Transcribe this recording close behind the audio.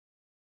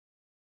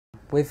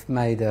We've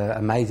made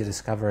a major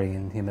discovery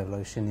in human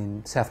evolution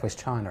in southwest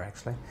China,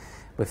 actually.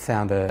 We've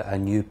found a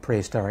new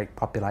prehistoric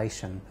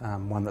population,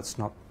 one that's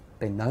not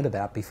been known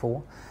about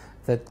before,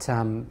 that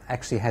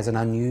actually has an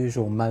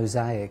unusual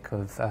mosaic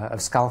of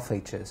skull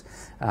features,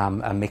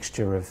 a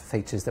mixture of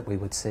features that we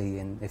would see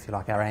in, if you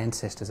like, our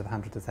ancestors of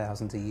hundreds of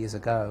thousands of years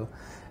ago,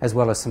 as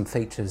well as some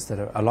features that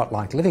are a lot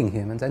like living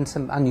humans, and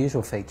some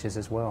unusual features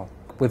as well.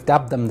 We've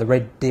dubbed them the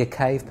Red Deer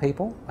Cave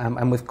people,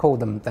 and we've called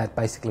them that.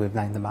 Basically, we've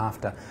named them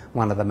after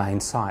one of the main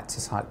sites, a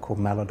site called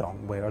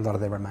Maladong, where a lot of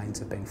their remains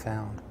have been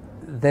found.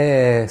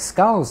 Their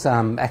skulls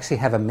actually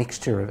have a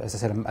mixture of, as I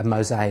said, a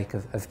mosaic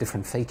of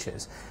different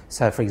features.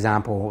 So, for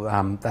example,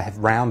 they have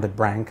rounded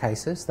brain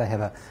cases, they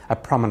have a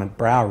prominent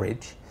brow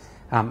ridge,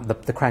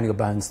 the cranial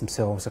bones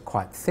themselves are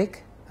quite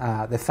thick,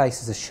 their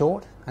faces are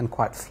short and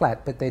quite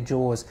flat, but their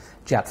jaws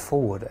jut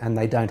forward and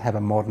they don't have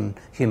a modern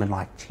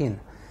human-like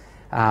chin.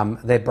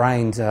 Their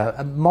brains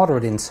are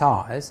moderate in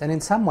size, and in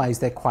some ways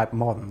they're quite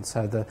modern.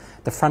 So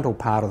the frontal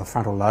part, or the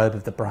frontal lobe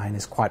of the brain,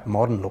 is quite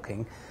modern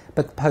looking,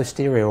 but the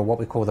posterior, or what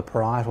we call the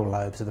parietal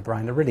lobes of the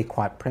brain, are really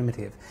quite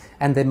primitive,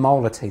 and their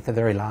molar teeth are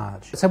very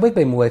large. So we've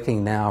been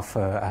working now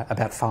for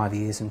about 5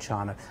 years in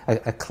China,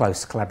 a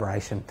close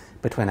collaboration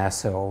between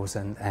ourselves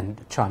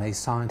and Chinese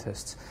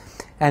scientists.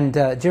 And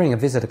during a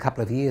visit a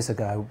couple of years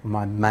ago,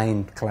 my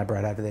main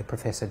collaborator over there,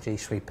 Professor Ji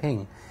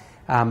Shui-ping,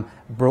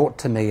 brought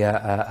to me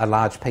a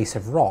large piece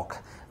of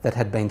rock that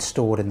had been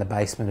stored in the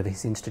basement of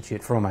his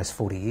institute for almost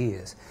 40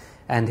 years.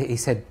 And he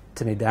said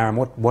to me, "Darren,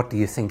 what do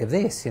you think of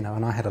this?" You know,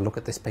 and I had a look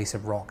at this piece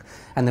of rock,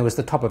 and there was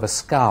the top of a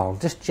skull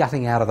just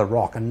jutting out of the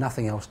rock, and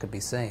nothing else could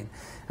be seen.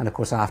 And of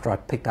course, after I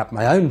picked up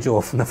my own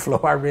jaw from the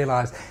floor, I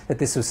realised that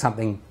this was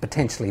something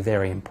potentially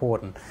very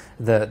important.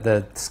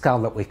 The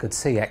skull that we could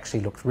see actually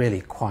looked really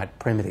quite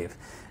primitive.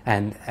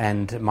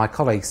 And my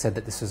colleagues said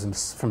that this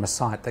was from a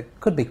site that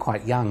could be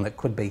quite young, that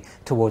could be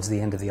towards the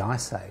end of the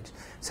Ice Age.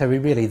 So we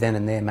really then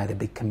and there made a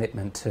big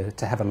commitment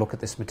to have a look at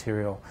this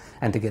material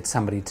and to get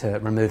somebody to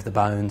remove the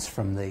bones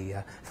from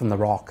the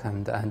rock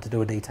and to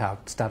do a detailed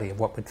study of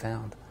what we'd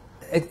found.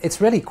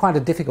 It's really quite a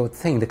difficult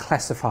thing to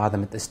classify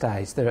them at this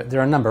stage. There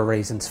are a number of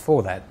reasons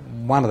for that.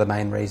 One of the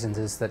main reasons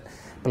is that,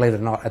 believe it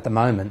or not, at the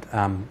moment,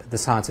 the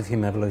science of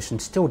human evolution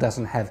still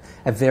doesn't have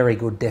a very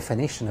good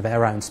definition of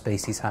our own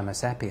species, Homo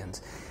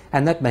sapiens.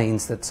 And that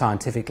means that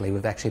scientifically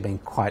we've actually been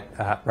quite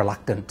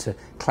reluctant to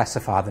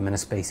classify them in a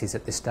species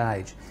at this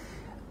stage.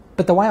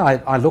 But the way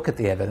I look at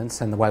the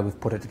evidence and the way we've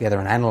put it together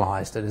and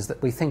analysed it is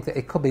that we think that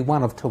it could be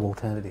one of two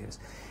alternatives.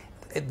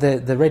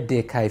 The Red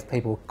Deer Cave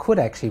people could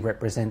actually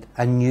represent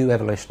a new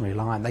evolutionary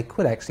line. They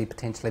could actually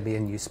potentially be a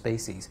new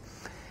species.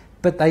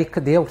 But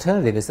the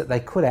alternative is that they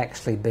could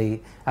actually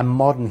be a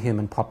modern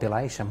human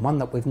population, one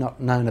that we've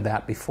not known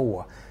about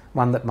before,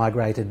 one that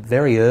migrated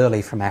very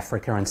early from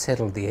Africa and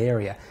settled the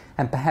area,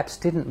 and perhaps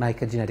didn't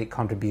make a genetic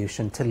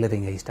contribution to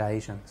living East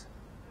Asians.